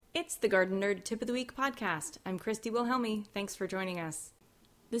It's the Garden Nerd Tip of the Week podcast. I'm Christy Wilhelmi. Thanks for joining us.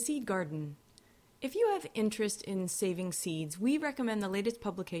 The Seed Garden. If you have interest in saving seeds, we recommend the latest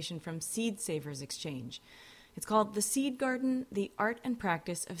publication from Seed Savers Exchange. It's called The Seed Garden, The Art and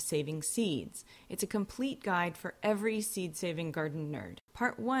Practice of Saving Seeds. It's a complete guide for every seed-saving garden nerd.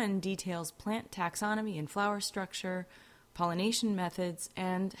 Part 1 details plant taxonomy and flower structure, pollination methods,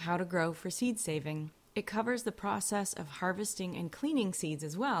 and how to grow for seed saving. It covers the process of harvesting and cleaning seeds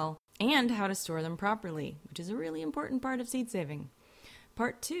as well, and how to store them properly, which is a really important part of seed saving.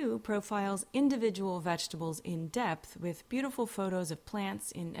 Part 2 profiles individual vegetables in depth with beautiful photos of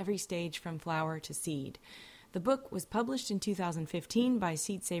plants in every stage from flower to seed. The book was published in 2015 by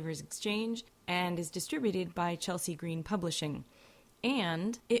Seed Savers Exchange and is distributed by Chelsea Green Publishing.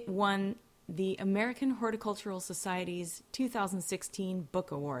 And it won the American Horticultural Society's 2016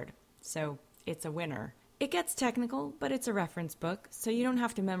 Book Award. So it's a winner. It gets technical, but it's a reference book, so you don't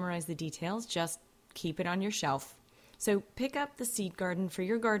have to memorize the details, just keep it on your shelf. So pick up The Seed Garden for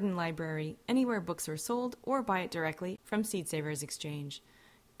your garden library anywhere books are sold, or buy it directly from Seed Savers Exchange.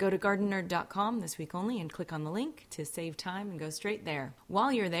 Go to gardennerd.com this week only and click on the link to save time and go straight there.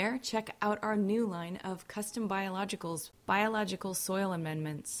 While you're there, check out our new line of custom biologicals, biological soil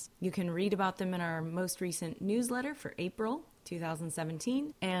amendments. You can read about them in our most recent newsletter for April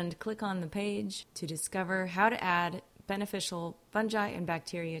 2017 and click on the page to discover how to add beneficial fungi and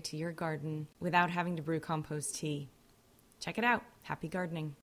bacteria to your garden without having to brew compost tea. Check it out. Happy gardening.